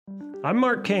I'm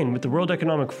Mark Kane with the World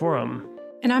Economic Forum.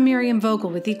 And I'm Miriam Vogel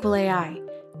with Equal AI.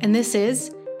 And this is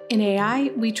In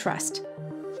AI We Trust.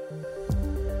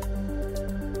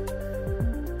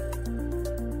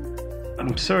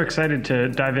 I'm so excited to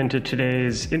dive into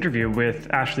today's interview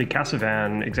with Ashley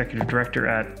Cassavant, Executive Director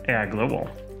at AI Global.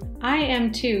 I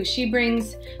am too. She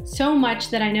brings so much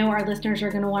that I know our listeners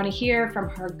are going to want to hear, from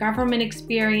her government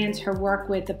experience, her work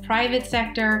with the private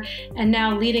sector, and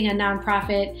now leading a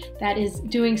nonprofit that is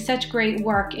doing such great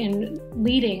work in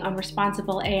leading on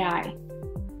responsible AI.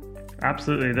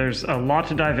 Absolutely. There's a lot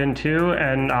to dive into,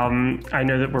 and I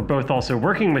know that we're both also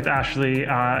working with Ashley,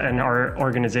 and our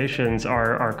organizations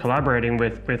are collaborating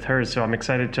with hers. So I'm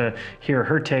excited to hear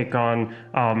her take on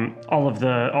all of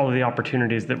the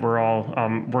opportunities that we're all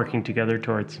working together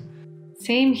towards.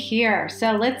 Same here.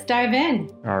 So let's dive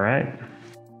in. All right.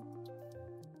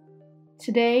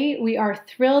 Today we are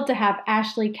thrilled to have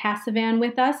Ashley Cassavant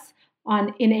with us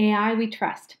on In AI We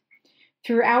Trust.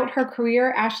 Throughout her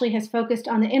career, Ashley has focused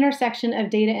on the intersection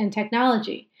of data and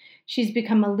technology. She's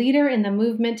become a leader in the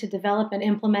movement to develop and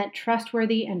implement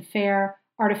trustworthy and fair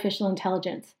artificial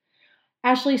intelligence.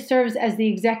 Ashley serves as the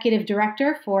executive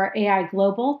director for AI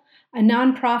Global, a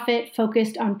nonprofit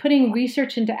focused on putting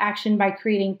research into action by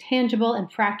creating tangible and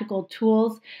practical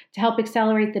tools to help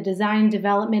accelerate the design,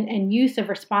 development, and use of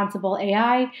responsible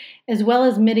AI, as well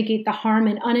as mitigate the harm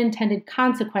and unintended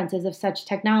consequences of such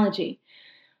technology.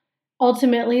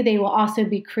 Ultimately, they will also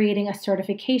be creating a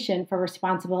certification for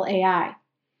responsible AI.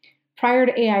 Prior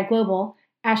to AI Global,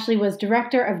 Ashley was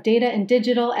Director of Data and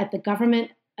Digital at the Government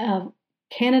of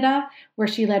Canada, where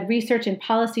she led research and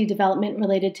policy development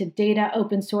related to data,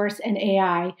 open source, and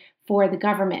AI for the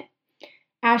government.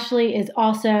 Ashley is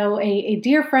also a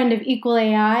dear friend of Equal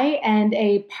AI and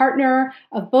a partner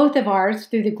of both of ours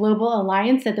through the Global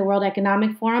Alliance at the World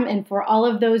Economic Forum. And for all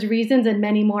of those reasons and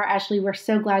many more, Ashley, we're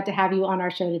so glad to have you on our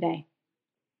show today.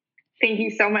 Thank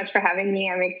you so much for having me.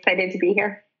 I'm excited to be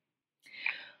here.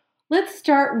 Let's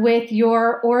start with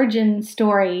your origin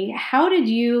story. How did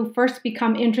you first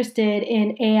become interested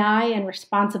in AI and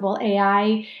responsible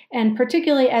AI, and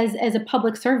particularly as a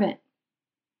public servant?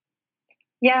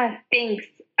 Yeah, thanks.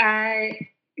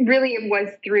 Really, it was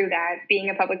through that, being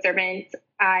a public servant,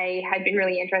 I had been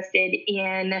really interested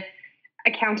in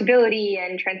accountability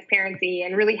and transparency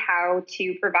and really how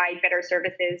to provide better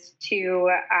services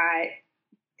to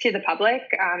the public,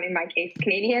 in my case,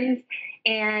 Canadians,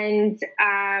 and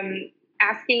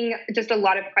asking just a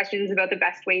lot of questions about the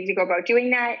best way to go about doing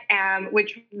that,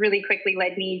 which really quickly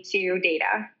led me to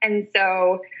data. And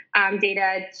so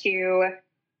data to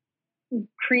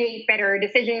create better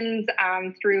decisions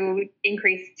through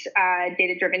increased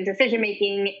data-driven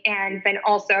decision-making, and then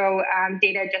also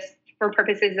data just for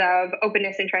purposes of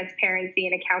openness and transparency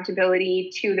and accountability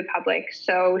to the public.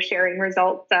 So sharing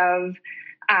results of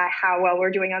how well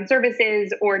we're doing on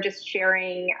services, or just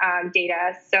sharing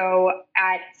data. So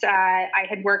I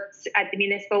had worked at the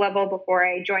municipal level before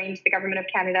I joined the Government of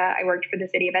Canada. I worked for the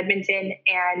City of Edmonton,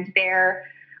 and there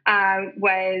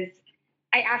I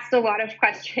asked a lot of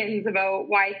questions about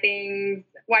why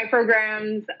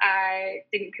programs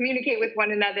didn't communicate with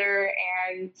one another,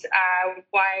 and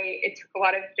why it took a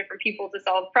lot of different people to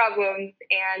solve problems.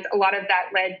 And a lot of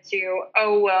that led to,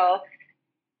 oh, well,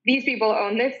 these people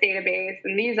own this database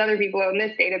and these other people own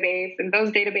this database, and those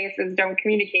databases don't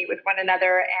communicate with one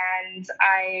another. And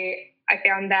I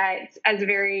found that, as a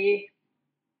very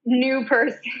new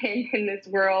person in this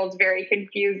world, very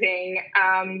confusing.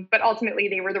 But ultimately,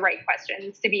 they were the right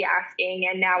questions to be asking.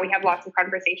 And now we have lots of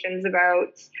conversations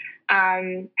about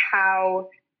how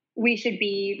we should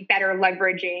be better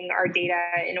leveraging our data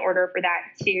in order for that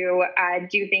to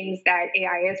do things that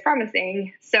AI is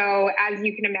promising. So as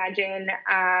you can imagine,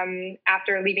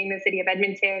 after leaving the City of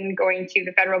Edmonton, going to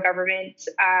the federal government,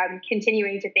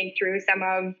 continuing to think through some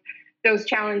of those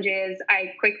challenges,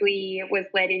 I quickly was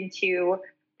led into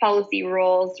policy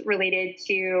roles related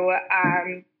to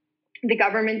the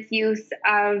government's use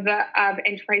of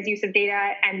enterprise use of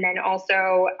data, and then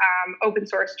also open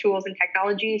source tools and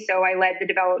technology. So I led the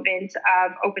development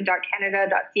of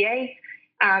open.canada.ca,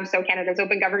 so Canada's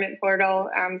open government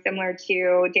portal, similar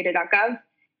to data.gov,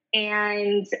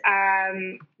 and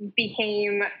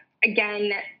became,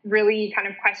 again, really kind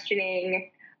of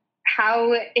questioning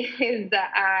how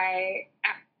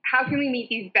can we meet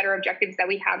these better objectives that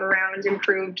we have around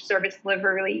improved service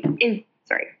delivery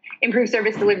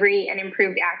and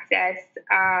improved access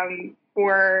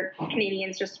for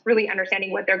Canadians, just really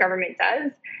understanding what their government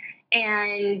does,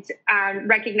 and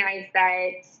recognize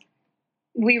that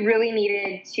we really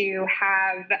needed to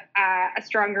have a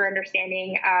stronger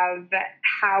understanding of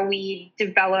how we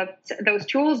developed those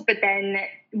tools, but then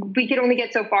we could only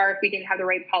get so far if we didn't have the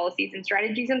right policies and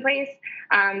strategies in place.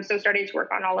 So started to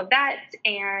work on all of that.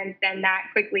 And then that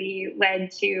quickly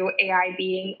led to AI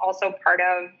being also part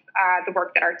of the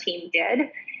work that our team did.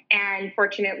 And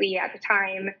fortunately, at the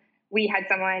time, we had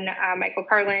someone, Michael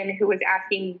Carlin, who was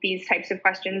asking these types of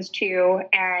questions too.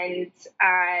 And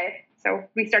so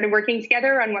we started working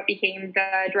together on what became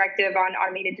the Directive on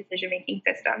Automated Decision-Making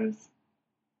Systems.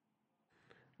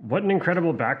 What an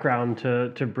incredible background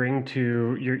to bring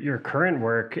to your current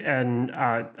work. And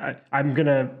I'm going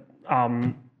to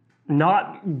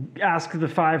not ask the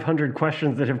 500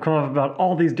 questions that have come up about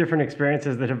all these different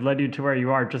experiences that have led you to where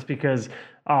you are, just because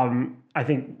I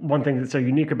think one thing that's so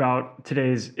unique about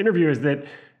today's interview is that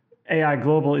AI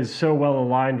Global is so well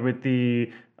aligned with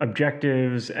the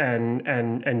objectives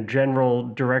and general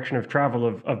direction of travel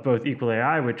of both Equal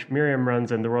AI, which Miriam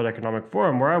runs, and the World Economic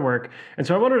Forum, where I work. And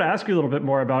so I wanted to ask you a little bit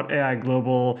more about AI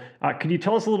Global. Could you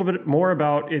tell us a little bit more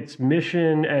about its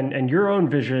mission and your own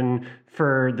vision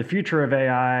for the future of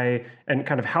AI and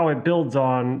kind of how it builds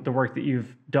on the work that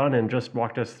you've done and just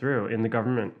walked us through in the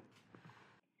government?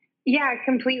 Yeah,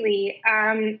 completely.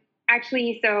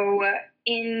 Actually, so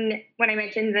when I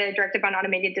mentioned the Directive on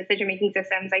Automated Decision-Making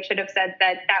Systems, I should have said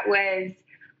that was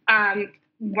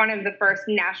one of the first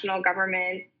national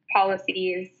government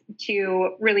policies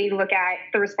to really look at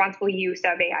the responsible use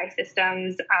of AI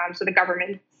systems. So the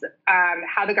government's,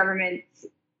 how the government's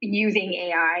using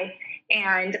AI,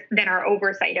 and then our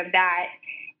oversight of that.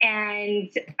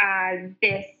 And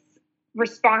this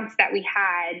response that we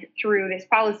had through this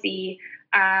policy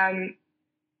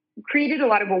created a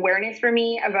lot of awareness for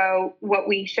me about what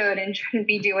we should and shouldn't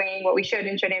be doing, what we should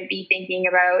and shouldn't be thinking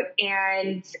about,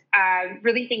 and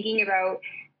really thinking about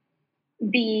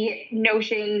the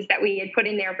notions that we had put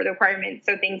in there for the requirements.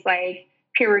 So things like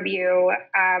peer review,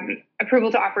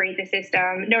 approval to operate the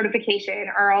system, notification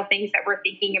are all things that we're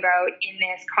thinking about in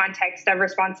this context of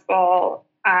responsible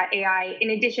AI,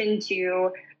 in addition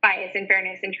to bias and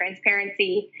fairness and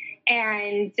transparency.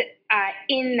 And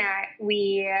in that,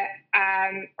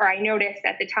 I noticed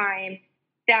at the time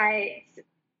that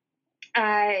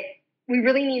we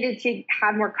really needed to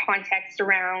have more context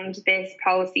around this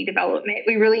policy development.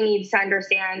 We really need to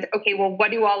understand, okay, well,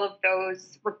 what do all of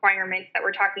those requirements that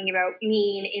we're talking about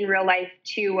mean in real life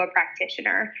to a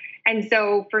practitioner? And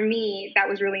so for me, that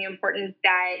was really important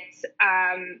that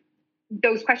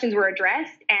those questions were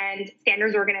addressed, and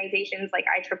standards organizations like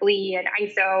IEEE and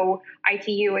ISO,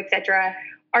 ITU, et cetera,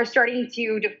 are starting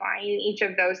to define each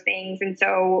of those things. And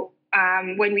so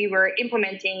when we were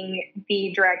implementing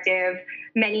the directive,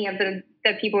 many of the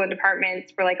people in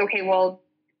departments were like, okay, well,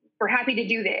 we're happy to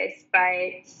do this,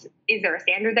 but is there a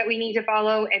standard that we need to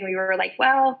follow? And we were like,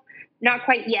 well, not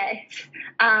quite yet.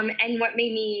 And what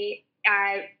made me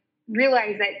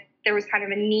realize that there was kind of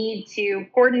a need to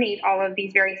coordinate all of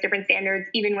these various different standards,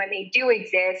 even when they do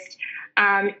exist,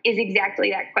 is exactly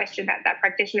that question that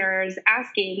practitioner is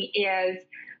asking is,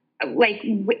 like,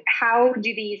 how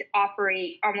do these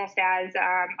operate almost as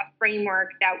a framework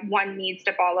that one needs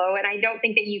to follow? And I don't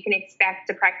think that you can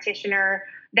expect a practitioner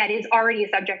that is already a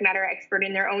subject matter expert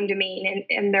in their own domain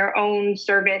and their own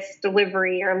service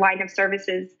delivery or line of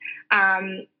services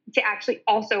to actually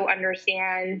also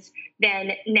understand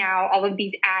then now all of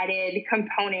these added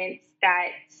components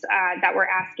that we're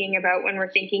asking about when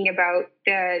we're thinking about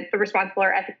the responsible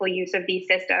or ethical use of these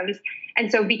systems.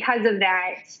 And so because of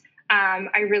that,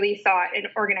 I really sought an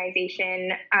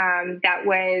organization that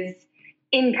was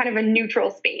in kind of a neutral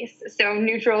space. So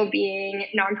neutral being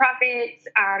nonprofit,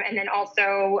 and then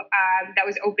also that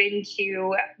was open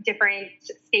to different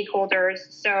stakeholders,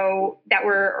 so that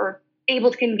were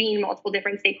able to convene multiple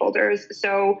different stakeholders.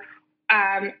 So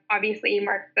obviously,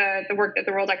 Mark, the work that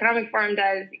the World Economic Forum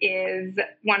does is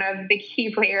one of the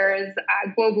key players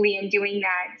globally in doing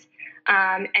that.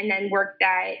 And then work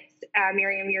that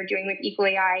Miriam, you're doing with Equal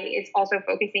AI is also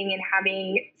focusing and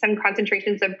having some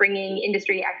concentrations of bringing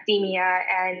industry, academia,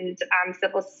 and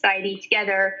civil society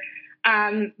together.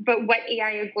 But what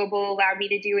AI Global allowed me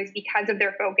to do is, because of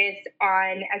their focus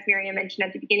on, as Miriam mentioned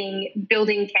at the beginning,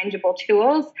 building tangible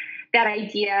tools, that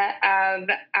idea of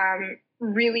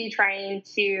really trying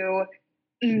to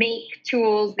make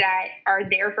tools that are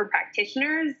there for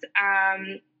practitioners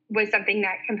was something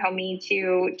that compelled me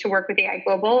to work with AI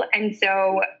Global. And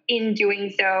so in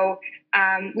doing so,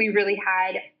 we really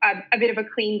had a bit of a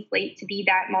clean slate to be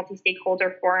that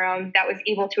multi-stakeholder forum that was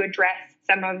able to address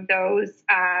some of those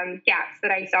gaps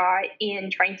that I saw in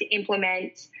trying to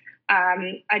implement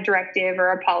a directive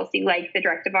or a policy like the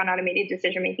Directive on Automated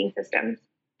Decision-Making Systems.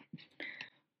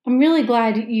 I'm really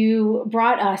glad you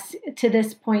brought us to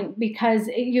this point, because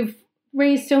you've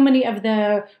raised so many of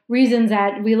the reasons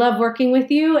that we love working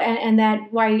with you and that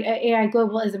why AI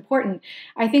Global is important.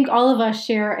 I think all of us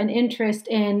share an interest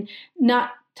in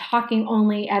not talking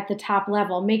only at the top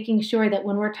level, making sure that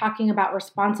when we're talking about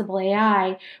responsible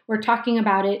AI, we're talking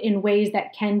about it in ways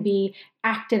that can be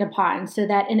acted upon so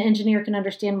that an engineer can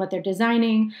understand what they're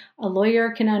designing, a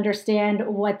lawyer can understand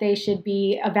what they should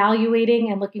be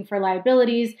evaluating and looking for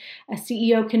liabilities, a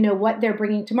CEO can know what they're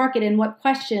bringing to market and what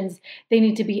questions they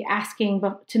need to be asking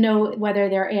to know whether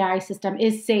their AI system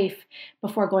is safe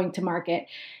before going to market.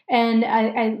 And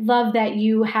I love that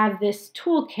you have this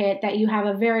toolkit, that you have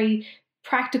a very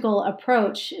practical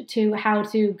approach to how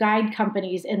to guide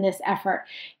companies in this effort.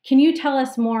 Can you tell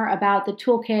us more about the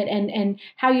toolkit and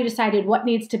how you decided what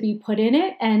needs to be put in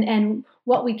it and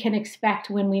what we can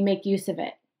expect when we make use of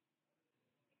it?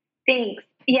 Thanks.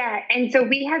 Yeah, and so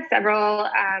we have several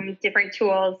different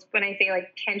tools. When I say like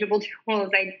tangible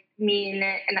tools, I mean,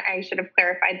 and I should have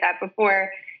clarified that before,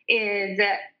 is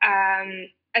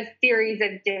a series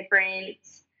of different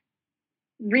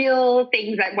real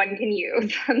things that one can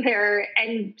use there.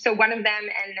 And so one of them,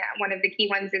 and one of the key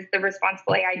ones, is the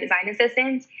Responsible AI Design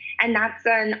Assistant. And that's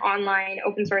an online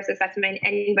open source assessment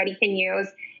anybody can use.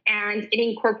 And it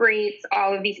incorporates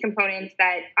all of these components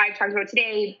that I've talked about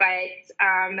today, but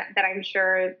that I'm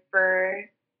sure for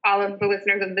all of the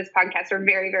listeners of this podcast are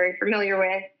very, very familiar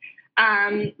with.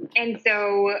 And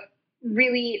so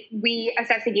really, we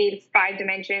assess against 5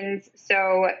 dimensions.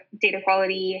 So data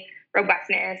quality,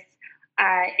 robustness,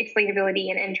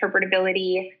 explainability and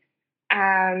interpretability,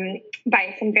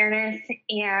 bias and fairness,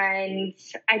 and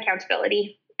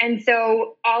accountability. And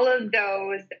so all of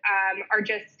those are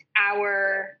just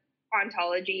our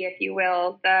ontology, if you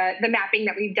will, the mapping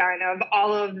that we've done of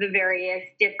all of the various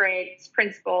different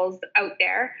principles out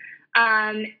there,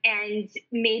 and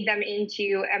made them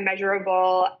into a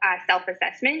measurable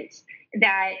self-assessment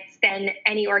that then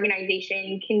any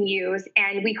organization can use.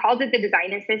 And we called it the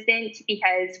Design Assistant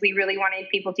because we really wanted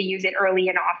people to use it early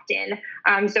and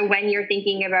often. So when you're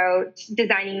thinking about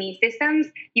designing these systems,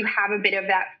 you have a bit of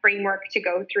that framework to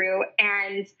go through.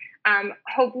 And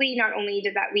hopefully not only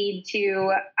does that lead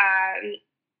to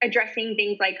addressing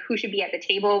things like who should be at the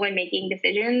table when making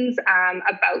decisions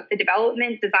about the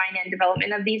design and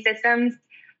development of these systems.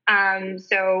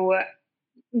 So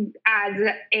as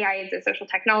AI is a social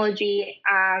technology,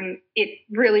 it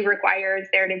really requires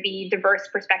there to be diverse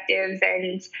perspectives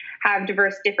and have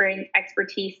diverse different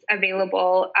expertise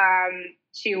available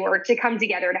to come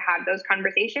together to have those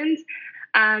conversations.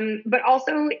 But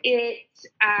also it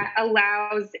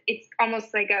it's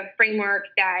almost like a framework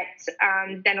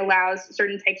that then allows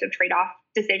certain types of trade-off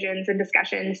decisions and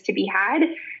discussions to be had,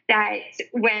 that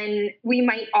when we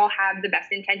might all have the best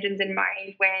intentions in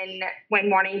mind when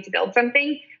wanting to build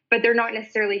something, but they're not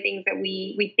necessarily things that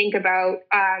we think about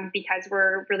because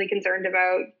we're really concerned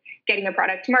about getting a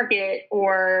product to market,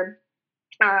 or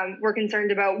we're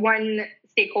concerned about one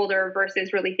stakeholder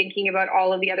versus really thinking about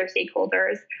all of the other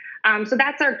stakeholders. So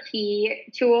that's our key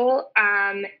tool.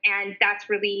 And that's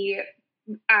really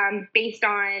based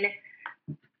on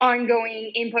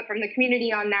ongoing input from the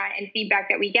community on that, and feedback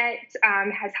that we get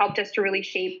has helped us to really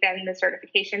shape then the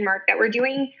certification mark that we're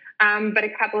doing. But a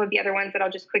couple of the other ones that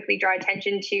I'll just quickly draw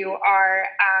attention to are,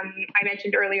 I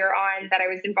mentioned earlier on that I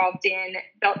was involved in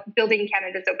building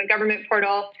Canada's Open Government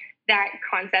Portal. That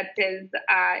concept is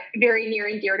very near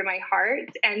and dear to my heart.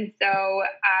 And so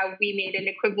we made an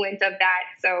equivalent of that.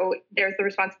 So there's the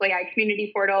Responsible AI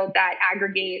Community Portal that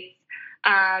aggregates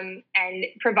and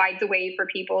provides a way for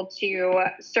people to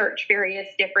search various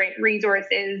different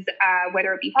resources,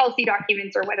 whether it be policy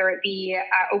documents or whether it be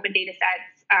open data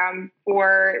sets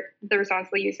for the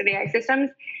responsible use of AI systems.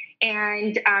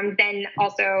 And then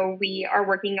also we are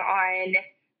working on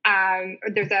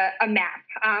there's a map.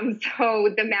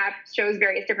 So the map shows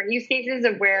various different use cases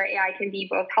of where AI can be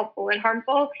both helpful and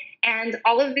harmful. And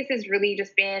all of this has really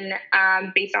just been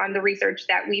based on the research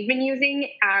that we've been using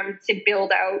to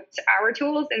build out our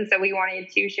tools. And so we wanted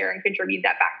to share and contribute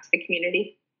that back to the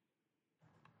community.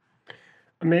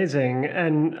 Amazing.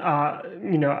 And,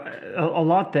 a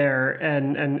lot there.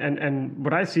 And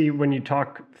what I see when you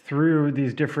talk through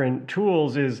these different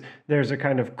tools is there's a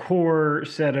kind of core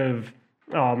set of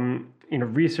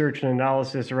research and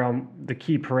analysis around the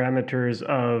key parameters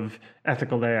of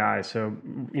ethical AI. So,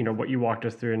 what you walked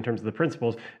us through in terms of the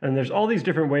principles. And there's all these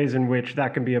different ways in which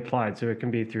that can be applied. So it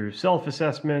can be through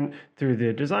self-assessment, through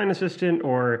the design assistant,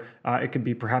 or it could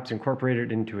be perhaps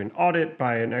incorporated into an audit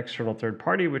by an external third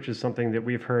party, which is something that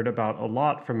we've heard about a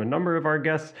lot from a number of our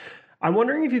guests. I'm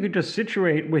wondering if you could just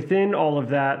situate within all of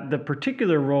that the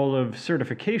particular role of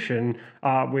certification,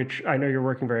 which I know you're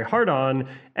working very hard on,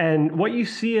 and what you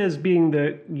see as being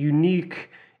the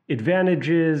unique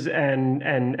advantages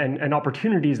and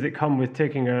opportunities that come with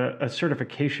taking a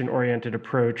certification-oriented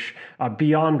approach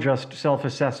beyond just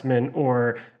self-assessment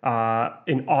or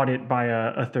an audit by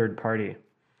a third party.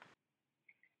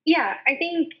 Yeah, I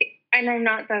think, and I'm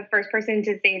not the first person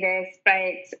to say this,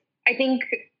 but I think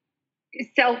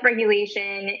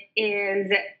self-regulation is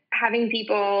having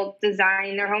people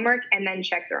design their homework and then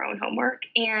check their own homework.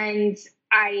 And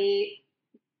I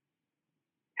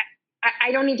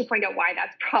don't need to point out why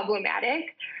that's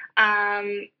problematic.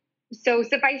 So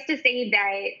suffice to say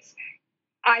that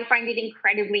I find it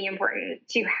incredibly important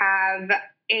to have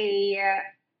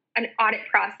an audit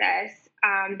process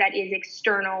that is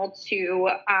external to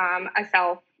a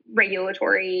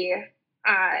self-regulatory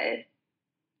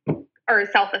or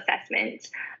self-assessment.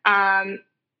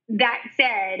 That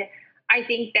said, I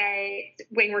think that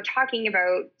when we're talking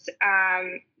about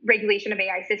regulation of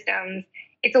AI systems,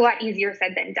 it's a lot easier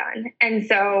said than done. And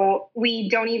so we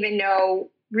don't even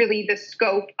know really the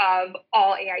scope of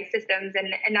all AI systems.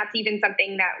 And that's even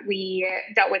something that we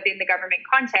dealt with in the government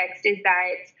context, is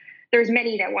that there's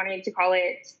many that wanted to call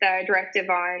it the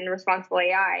Directive on Responsible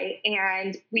AI.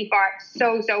 And we fought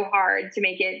so hard to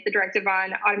make it the Directive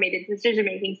on Automated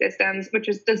Decision-Making Systems, which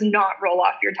just does not roll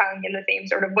off your tongue in the same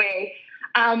sort of way.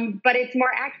 But it's more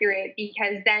accurate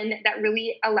because then that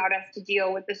really allowed us to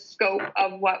deal with the scope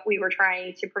of what we were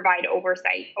trying to provide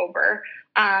oversight over.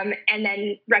 And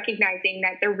then recognizing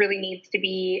that there really needs to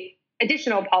be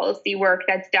additional policy work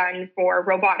that's done for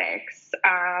robotics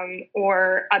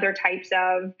or other types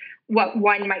of what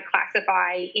one might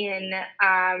classify in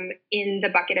the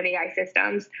bucket of AI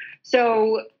systems.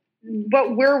 So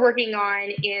what we're working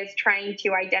on is trying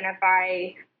to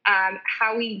identify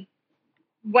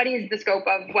what is the scope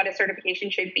of what a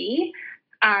certification should be.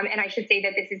 And I should say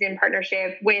that this is in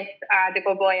partnership with the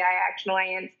Global AI Action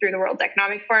Alliance through the World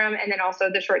Economic Forum, and then also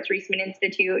the Shorts-Reisman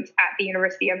Institute at the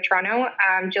University of Toronto.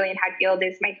 Gillian Hadfield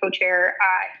is my co-chair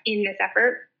in this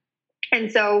effort. And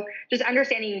so just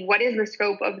understanding what is the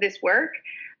scope of this work,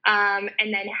 and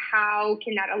then how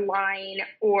can that align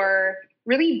or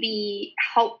really be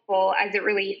helpful as it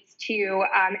relates to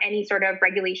any sort of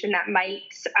regulation that might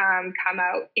come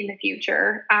out in the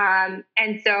future. And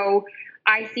so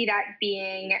I see that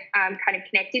being kind of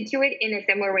connected to it in a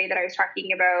similar way that I was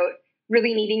talking about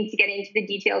really needing to get into the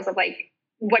details of like,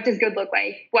 what does good look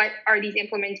like? What are these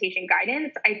implementation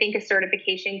guidance? I think a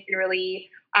certification can really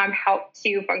help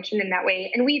to function in that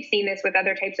way. And we've seen this with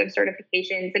other types of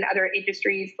certifications in other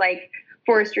industries like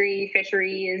forestry,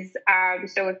 fisheries.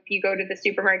 So if you go to the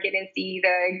supermarket and see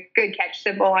the good catch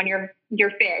symbol on your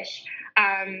fish,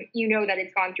 you know that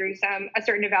it's gone through a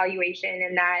certain evaluation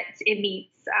and that it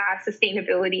meets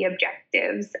sustainability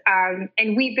objectives.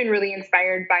 And we've been really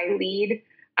inspired by LEED,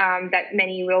 that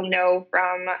many will know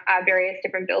from various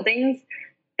different buildings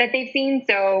that they've seen.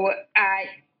 So,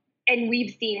 and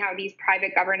we've seen how these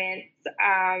private governance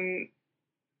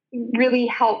really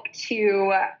help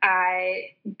to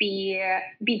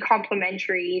be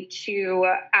complementary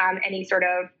to any sort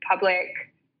of public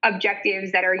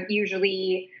objectives that are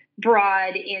usually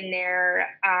broad in their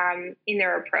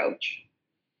approach.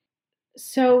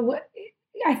 So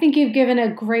I think you've given a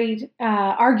great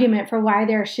argument for why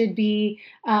there should be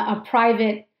a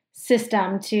private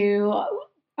system to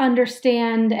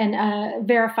understand and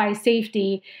verify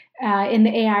safety in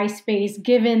the AI space,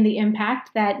 given the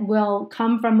impact that will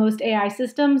come from most AI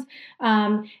systems,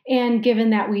 and given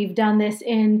that we've done this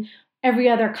in every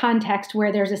other context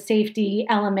where there's a safety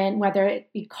element, whether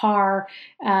it be car,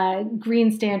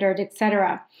 green standard,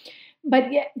 etc.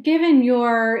 But given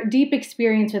your deep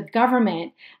experience with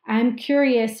government, I'm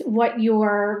curious what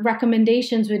your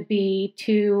recommendations would be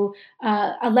to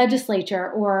a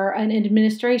legislature or an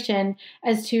administration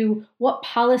as to what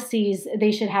policies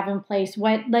they should have in place,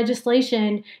 what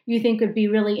legislation you think would be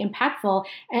really impactful.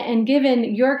 And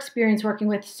given your experience working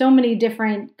with so many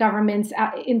different governments,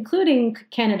 including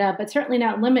Canada, but certainly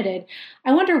not limited,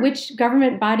 I wonder which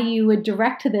government body you would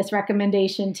direct this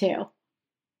recommendation to.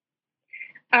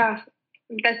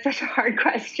 That's such a hard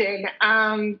question.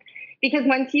 Because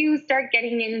once you start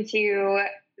getting into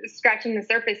scratching the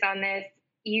surface on this,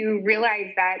 you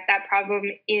realize that that problem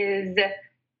is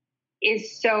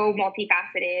so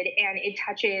multifaceted and it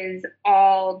touches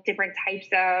all different types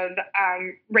of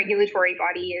regulatory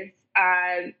bodies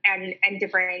and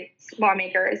different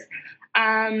lawmakers.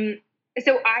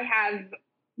 So I have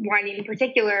one in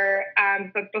particular,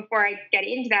 but before I get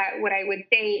into that, what I would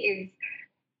say is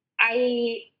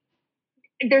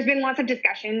there's been lots of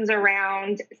discussions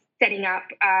around setting up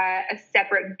a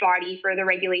separate body for the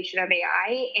regulation of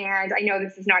AI. And I know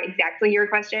this is not exactly your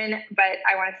question, but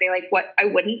I want to say like what I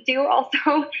wouldn't do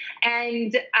also.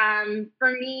 And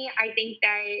for me, I think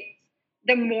that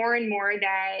the more and more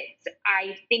that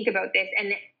I think about this,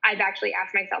 and I've actually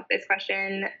asked myself this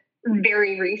question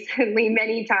very recently,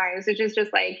 many times, which is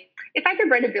just like, if I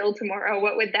could write a bill tomorrow,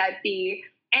 what would that be?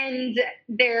 And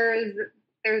there's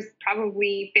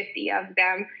probably 50 of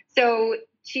them. So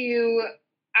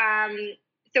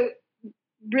so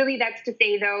really that's to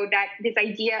say though that this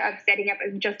idea of setting up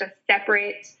just a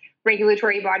separate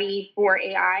regulatory body for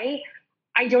AI,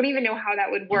 I don't even know how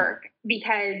that would work,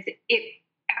 because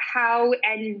how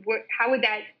would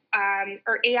that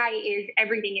or AI is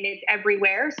everything and it's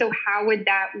everywhere. So how would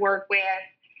that work with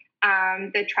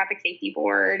the Traffic Safety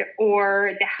Board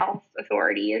or the health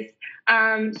authorities?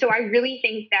 So I really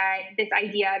think that this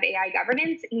idea of AI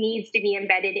governance needs to be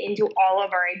embedded into all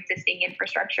of our existing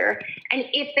infrastructure. And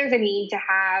if there's a need to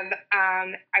have,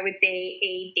 I would say,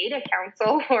 a data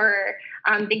council or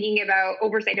thinking about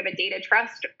oversight of a data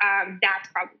trust, that's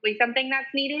probably something that's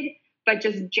needed. But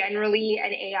just generally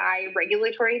an AI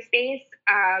regulatory space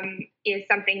is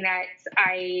something that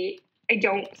I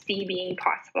don't see being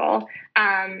possible.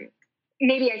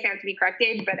 Maybe I stand to be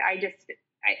corrected, but I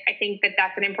think that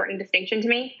that's an important distinction to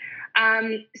me.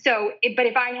 But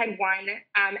if I had one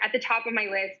at the top of my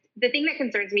list, the thing that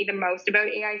concerns me the most about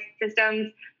AI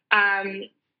systems,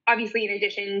 obviously, in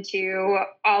addition to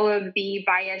all of the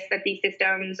bias that these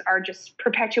systems are just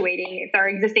perpetuating, it's our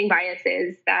existing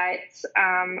biases that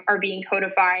are being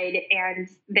codified and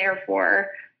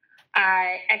therefore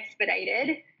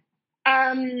expedited.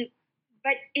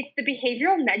 But it's the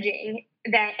behavioral nudging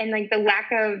and like the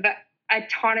lack of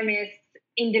autonomous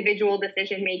individual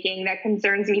decision making that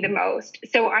concerns me the most.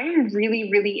 So I am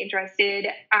really, really interested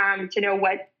to know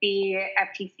what the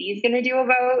FTC is going to do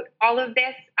about all of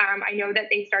this. I know that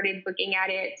they started looking at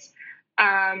it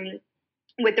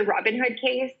with the Robinhood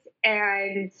case,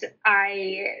 and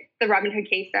the Robinhood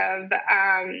case of,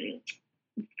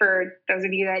 for those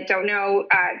of you that don't know,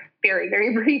 very,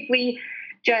 very briefly,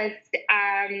 just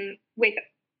with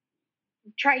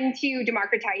trying to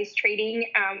democratize trading,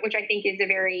 which I think is a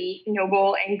very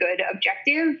noble and good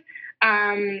objective.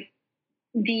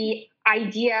 The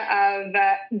idea of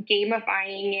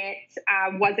gamifying it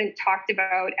wasn't talked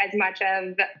about as much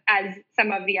as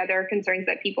some of the other concerns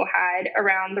that people had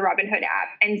around the Robinhood app.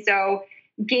 And so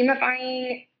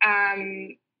gamifying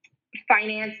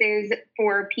finances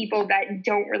for people that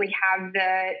don't really have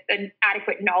the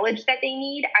adequate knowledge that they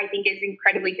need, I think is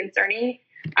incredibly concerning.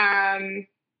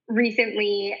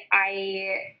 Recently,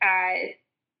 I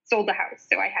sold a house,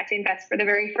 so I had to invest for the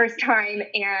very first time,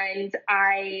 and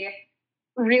I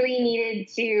really needed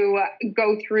to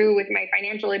go through with my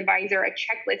financial advisor a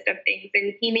checklist of things,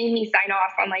 and he made me sign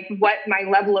off on like what my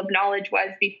level of knowledge was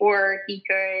before he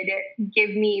could give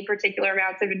me particular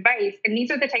amounts of advice. And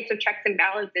these are the types of checks and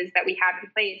balances that we have in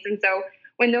place. And so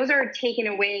when those are taken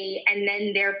away, and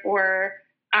then therefore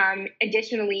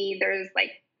additionally there's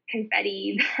like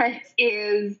confetti that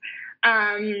is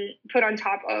put on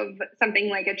top of something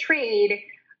like a trade,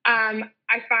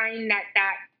 I find that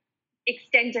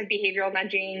extent of behavioral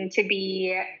nudging to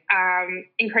be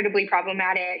incredibly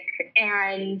problematic.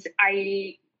 And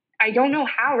I don't know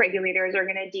how regulators are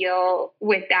going to deal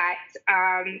with that.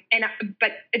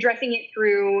 But addressing it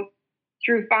through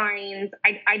fines,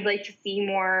 I'd like to see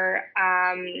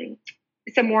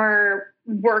some more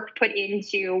work put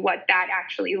into what that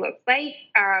actually looks like.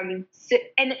 And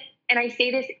I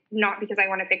say this not because I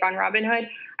want to pick on Robinhood.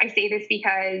 I say this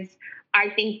because I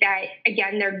think that,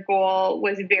 again, their goal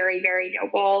was very, very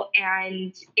noble,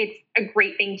 and it's a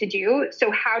great thing to do.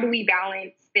 So how do we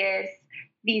balance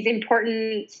these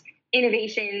important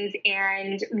innovations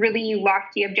and really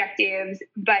lofty objectives,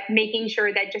 but making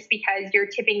sure that just because you're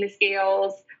tipping the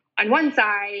scales on one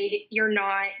side, you're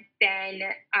not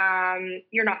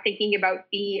thinking about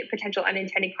the potential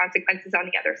unintended consequences on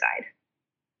the other side.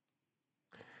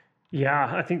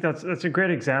 Yeah, I think that's a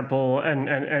great example,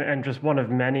 and just one of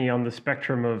many on the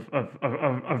spectrum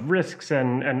of risks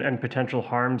and potential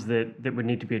harms that would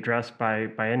need to be addressed by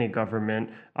any government,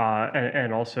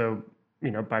 and also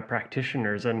by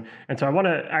practitioners. And so I want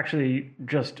to actually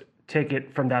just take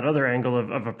it from that other angle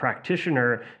of a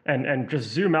practitioner and just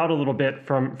zoom out a little bit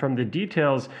from the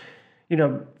details.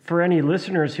 For any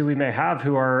listeners who we may have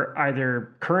who are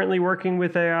either currently working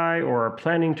with AI or are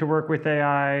planning to work with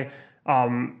AI,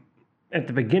 at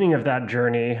the beginning of that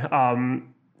journey,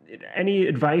 any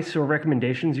advice or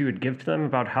recommendations you would give to them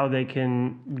about how they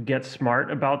can get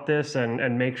smart about this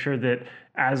and make sure that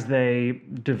as they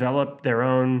develop their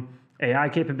own AI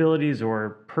capabilities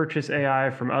or purchase AI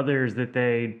from others, that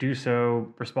they do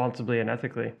so responsibly and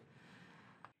ethically?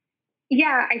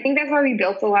 Yeah, I think that's why we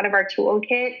built a lot of our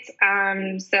toolkit.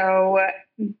 So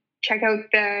check out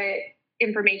the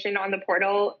information on the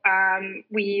portal.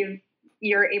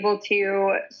 You're able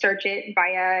to search it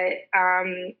via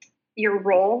your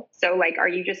role. So, like, are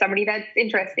you just somebody that's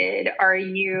interested? Are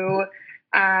you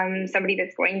somebody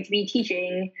that's going to be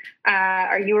teaching?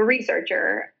 Are you a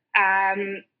researcher?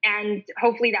 And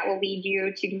hopefully that will lead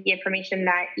you to the information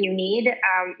that you need.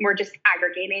 We're just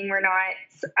aggregating. We're not.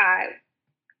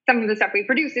 Some of the stuff we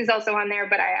produce is also on there,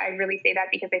 but I really say that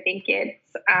because I think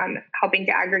it's helping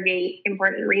to aggregate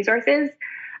important resources.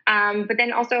 But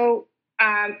then also,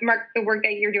 Mark, the work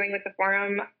that you're doing with the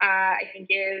forum, I think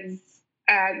is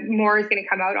more is going to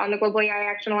come out on the Global AI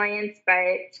Action Alliance,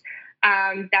 but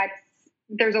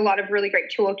there's a lot of really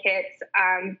great toolkits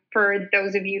for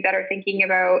those of you that are thinking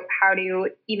about how to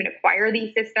even acquire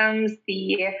these systems.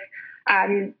 The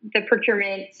AI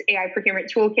procurement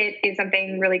toolkit is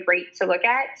something really great to look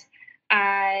at.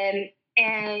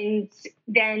 And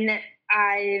then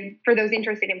for those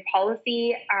interested in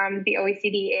policy, the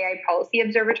OECD AI Policy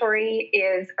Observatory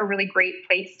is a really great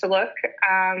place to look.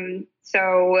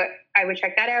 So I would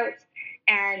check that out.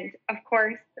 And of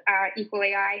course, Equal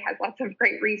AI has lots of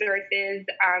great resources,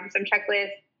 some checklists.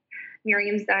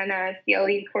 Miriam's done a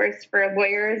CLE course for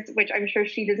lawyers, which I'm sure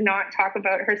she does not talk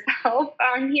about herself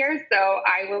on here, so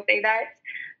I will say that.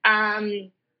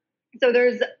 So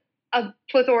there's a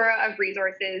plethora of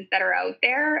resources that are out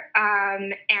there,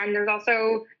 and there's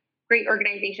also great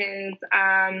organizations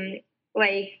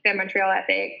like the Montreal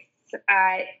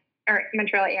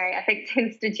Montreal AI Ethics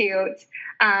Institute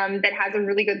that has a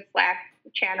really good Slack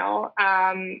channel,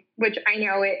 which I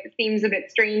know it seems a bit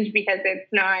strange because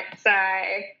it's not.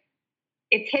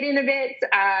 It's hidden a bit.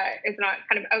 It's not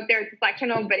kind of out there. It's a Slack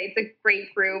channel, but it's a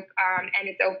great group and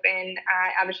it's open.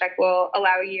 Abhishek will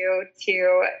allow you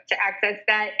to access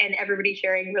that, and everybody's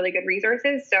sharing really good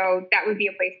resources. So that would be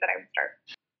a place that I would start.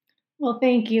 Well,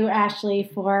 thank you, Ashley,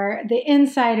 for the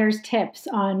insider's tips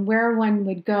on where one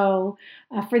would go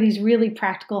for these really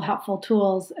practical, helpful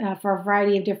tools for a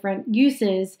variety of different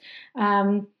uses.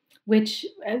 Which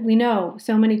we know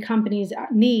so many companies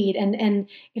need. And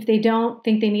if they don't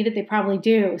think they need it, they probably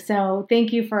do. So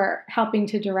thank you for helping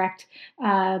to direct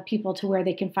people to where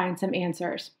they can find some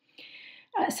answers.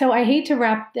 So I hate to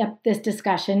wrap up this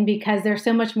discussion because there's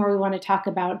so much more we want to talk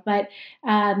about. But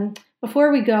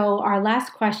before we go, our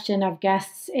last question of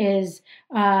guests is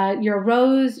your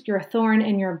rose, your thorn,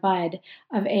 and your bud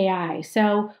of AI.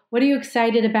 So what are you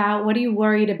excited about? What are you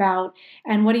worried about?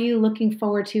 And what are you looking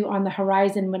forward to on the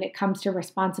horizon when it comes to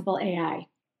responsible AI?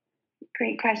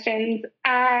 Great questions.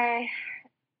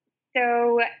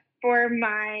 So for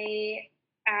my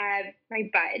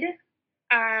bud,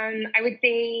 I would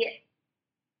say,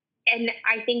 and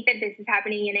I think that this is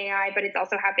happening in AI, but it's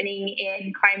also happening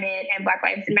in climate and Black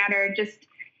Lives Matter. Just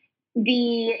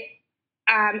the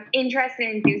interest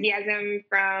and enthusiasm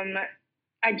from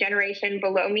a generation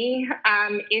below me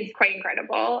is quite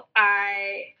incredible.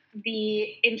 The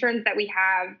interns that we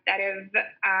have that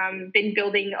have been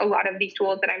building a lot of these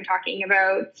tools that I'm talking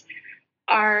about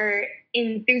are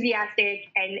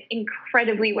enthusiastic and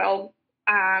incredibly well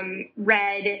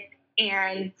read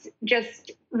and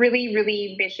just really,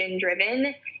 really mission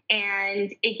driven.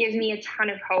 And it gives me a ton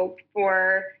of hope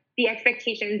for the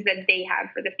expectations that they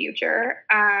have for the future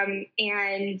and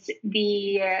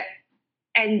the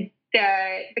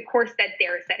course that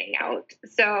they're setting out.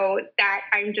 So that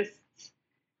I'm just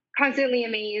constantly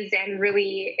amazed and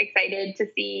really excited to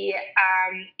see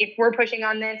if we're pushing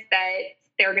on this, that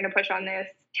they're going to push on this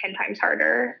 10 times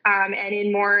harder and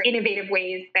in more innovative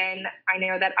ways than I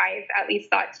know that I've at least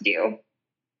thought to do.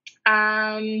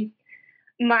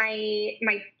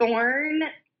 My thorn,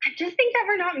 I just think that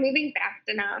we're not moving fast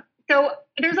enough. So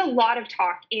there's a lot of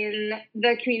talk in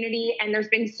the community and there's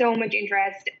been so much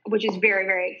interest, which is very,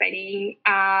 very exciting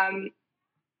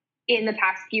in the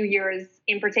past few years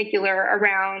in particular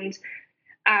around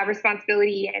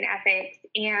responsibility and ethics.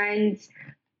 And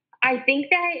I think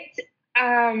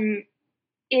that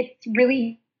it's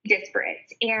really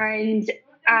disparate and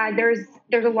there's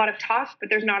a lot of talk, but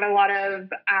there's not a lot of,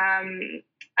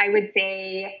 I would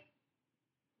say,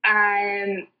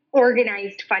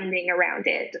 organized funding around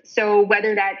it. So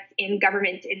whether that's in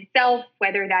government itself,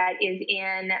 whether that is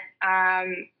in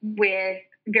with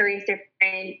various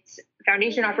different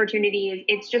foundation opportunities,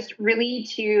 it's just really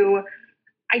to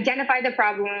identify the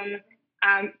problem,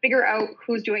 figure out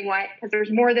who's doing what, because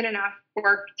there's more than enough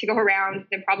work to go around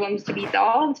and problems to be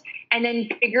solved, and then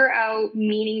figure out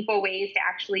meaningful ways to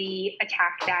actually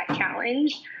attack that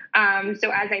challenge. So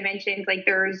as I mentioned, like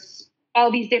there's all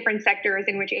these different sectors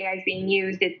in which AI is being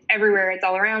used. It's everywhere. It's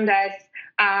all around us.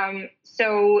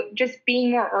 So just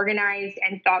being more organized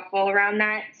and thoughtful around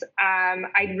that,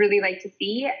 I'd really like to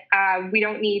see. We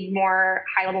don't need more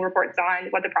high-level reports on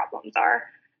what the problems are.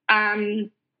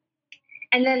 And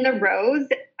then the rose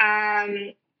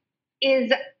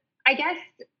is, I guess,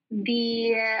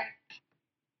 the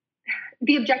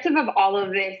objective of all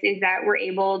of this is that we're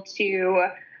able to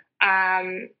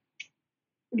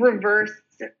reverse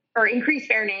or increase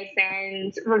fairness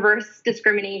and reverse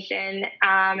discrimination,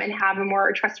 and have a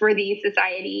more trustworthy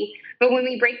society. But when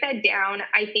we break that down,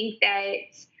 I think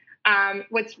that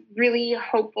what's really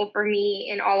hopeful for me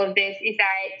in all of this is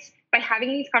that by having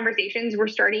these conversations, we're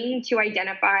starting to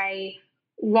identify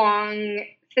long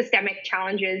systemic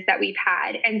challenges that we've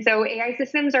had. And so AI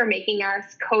systems are making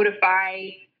us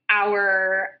codify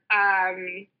our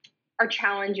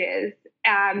challenges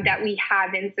that we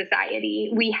have in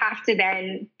society. We have to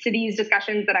then, to these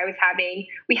discussions that I was having,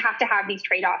 we have to have these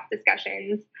trade-off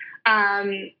discussions.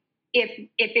 If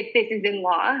this is in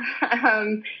law,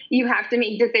 you have to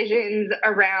make decisions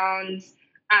around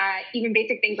even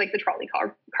basic things like the trolley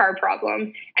car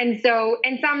problem. And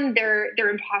some they're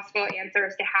impossible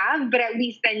answers to have, but at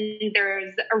least then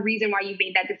there's a reason why you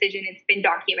made that decision. It's been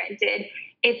documented.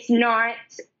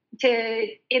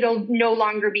 It'll no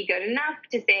longer be good enough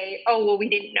to say, oh, well, we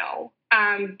didn't know,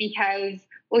 because,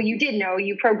 well, you did know,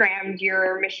 you programmed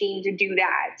your machine to do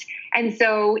that. And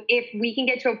so if we can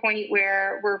get to a point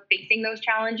where we're facing those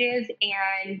challenges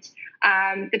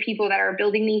and the people that are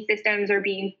building these systems are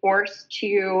being forced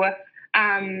to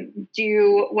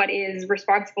do what is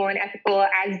responsible and ethical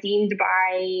as deemed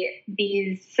by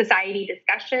these societal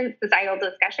discussions,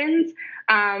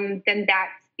 then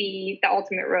that's the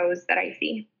ultimate rose that I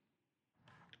see.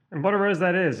 And what a rose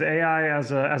that is. AI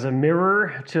as a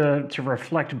mirror to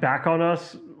reflect back on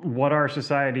us what our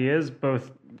society is,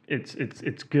 both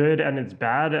it's good and it's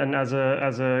bad, and as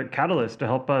a catalyst to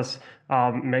help us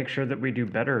make sure that we do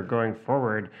better going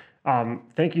forward.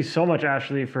 Thank you so much,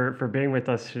 Ashley, for being with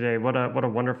us today. What a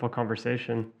wonderful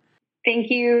conversation. Thank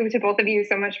you to both of you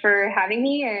so much for having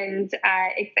me, and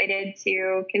excited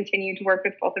to continue to work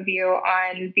with both of you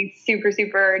on these super,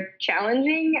 super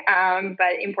challenging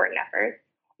but important efforts.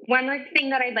 One last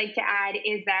thing that I'd like to add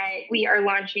is that we are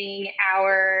launching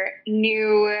our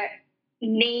new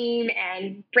name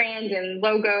and brand and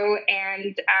logo.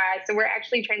 And so we're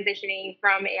actually transitioning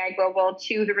from AI Global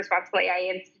to the Responsible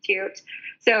AI Institute.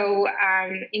 So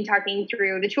in talking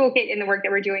through the toolkit and the work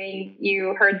that we're doing,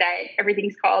 you heard that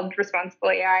everything's called Responsible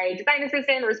AI Design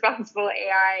Assistant, Responsible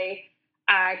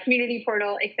AI Community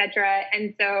Portal, etc.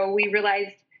 And so we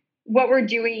realized what we're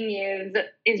doing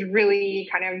is really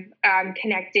kind of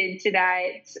connected to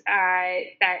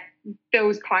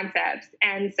those concepts.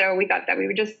 And so we thought that we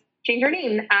would just change our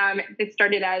name. This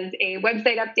started as a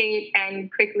website update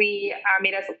and quickly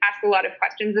made us ask a lot of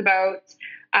questions about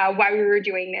why we were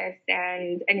doing this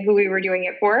and who we were doing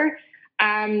it for.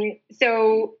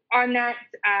 So on that,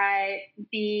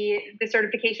 the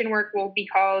certification work will be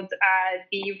called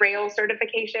the RAIL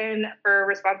certification for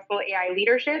Responsible AI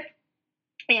Leadership.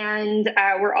 And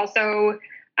we're also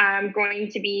going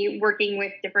to be working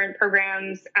with different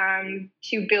programs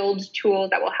to build tools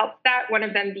that will help that, one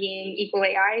of them being Equal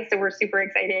AI. So we're super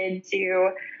excited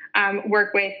to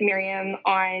work with Miriam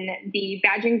on the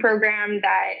badging program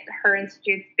that her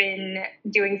institute's been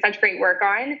doing such great work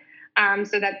on,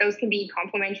 so that those can be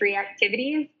complementary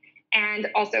activities. And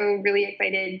also really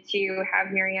excited to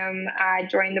have Miriam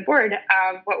join the board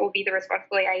of what will be the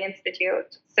Responsible AI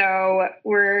Institute. So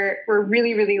we're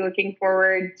really, really looking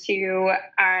forward to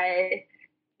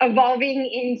evolving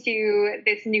into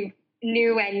this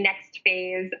new and next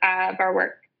phase of our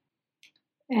work.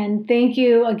 And thank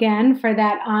you again for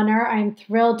that honor. I'm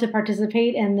thrilled to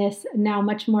participate in this now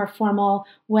much more formal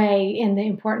way in the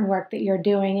important work that you're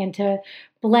doing, and to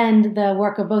blend the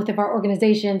work of both of our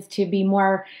organizations to be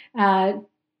more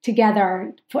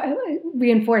together,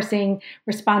 reinforcing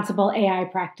responsible AI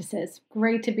practices.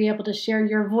 Great to be able to share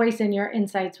your voice and your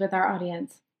insights with our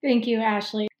audience. Thank you,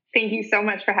 Ashley. Thank you so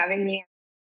much for having me.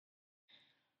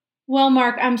 Well,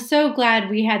 Mark, I'm so glad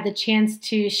we had the chance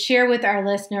to share with our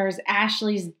listeners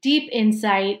Ashley's deep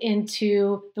insight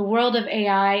into the world of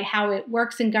AI, how it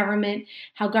works in government,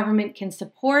 how government can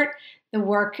support the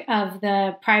work of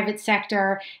the private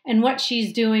sector, and what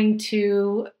she's doing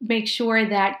to make sure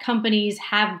that companies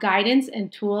have guidance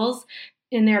and tools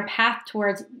in their path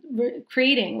towards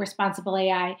creating responsible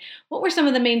AI. What were some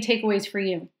of the main takeaways for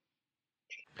you?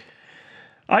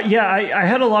 I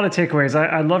had a lot of takeaways.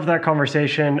 I loved that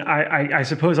conversation. I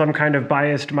suppose I'm kind of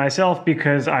biased myself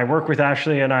because I work with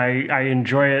Ashley and I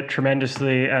enjoy it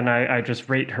tremendously, and I just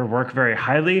rate her work very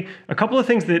highly. A couple of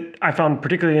things that I found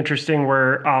particularly interesting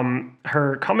were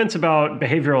her comments about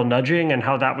behavioral nudging and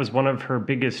how that was one of her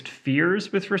biggest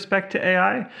fears with respect to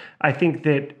AI. I think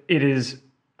that it is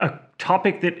a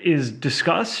topic that is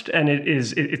discussed, and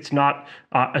it's not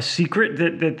a secret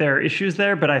that there are issues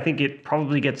there, but I think it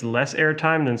probably gets less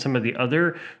airtime than some of the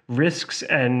other risks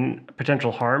and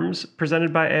potential harms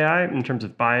presented by AI in terms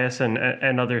of bias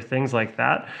and other things like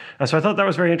that. So I thought that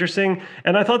was very interesting.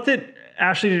 And I thought that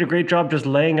Ashley did a great job just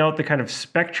laying out the kind of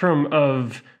spectrum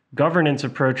of governance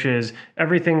approaches,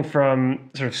 everything from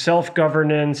sort of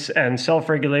self-governance and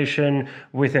self-regulation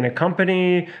within a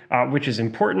company, which is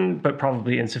important but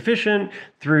probably insufficient,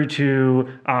 through to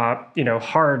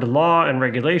hard law and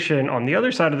regulation on the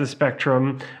other side of the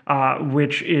spectrum,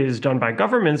 which is done by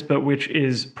governments, but which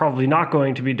is probably not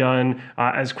going to be done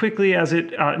as quickly as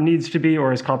it needs to be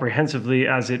or as comprehensively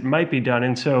as it might be done.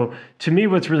 And so, to me,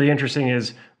 what's really interesting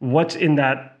is what's in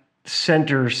that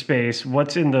center space,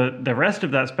 what's in the rest of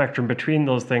that spectrum between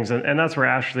those things, and that's where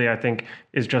Ashley, I think,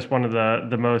 is just one of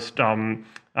the most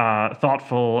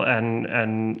thoughtful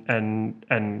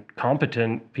and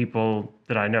competent people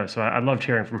that I know. So I loved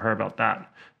hearing from her about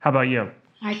that. How about you?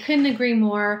 I couldn't agree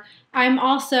more. I'm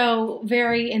also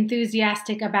very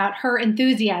enthusiastic about her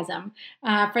enthusiasm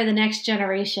for the next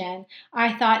generation.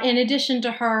 I thought, in addition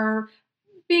to her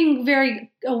being very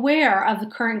aware of the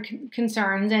current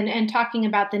concerns and talking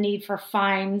about the need for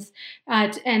fines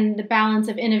and the balance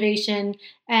of innovation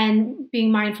and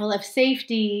being mindful of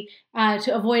safety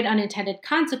to avoid unintended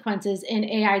consequences in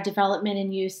AI development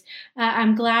and use.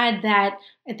 I'm glad that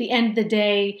at the end of the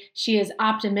day, she is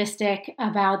optimistic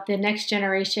about the next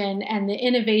generation and the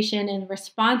innovation and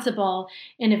responsible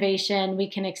innovation we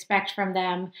can expect from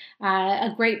them.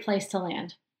 A great place to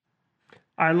land.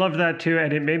 I love that too,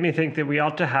 and it made me think that we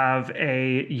ought to have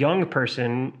a young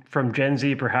person from Gen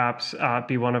Z, perhaps,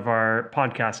 be one of our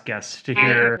podcast guests to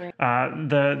hear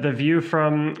the view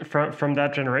from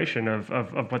that generation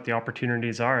of what the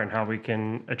opportunities are and how we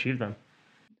can achieve them.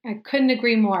 I couldn't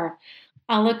agree more.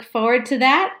 I'll look forward to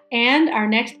that and our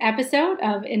next episode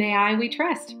of In AI We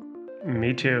Trust.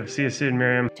 Me too. See you soon,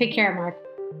 Miriam. Take care, Mark.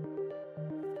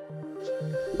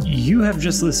 You have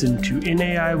just listened to In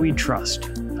AI We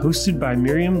Trust, hosted by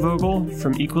Miriam Vogel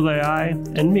from Equal AI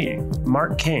and me,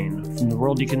 Mark Kane from the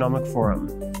World Economic Forum.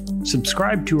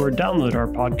 Subscribe to or download our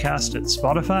podcast at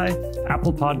Spotify,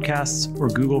 Apple Podcasts, or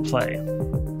Google Play.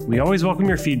 We always welcome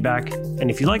your feedback,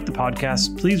 and if you like the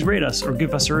podcast, please rate us or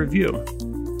give us a review.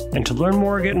 And to learn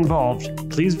more or get involved,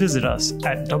 please visit us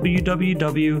at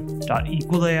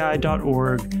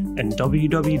www.equalai.org and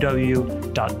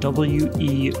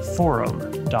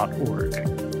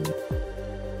www.weforum.org.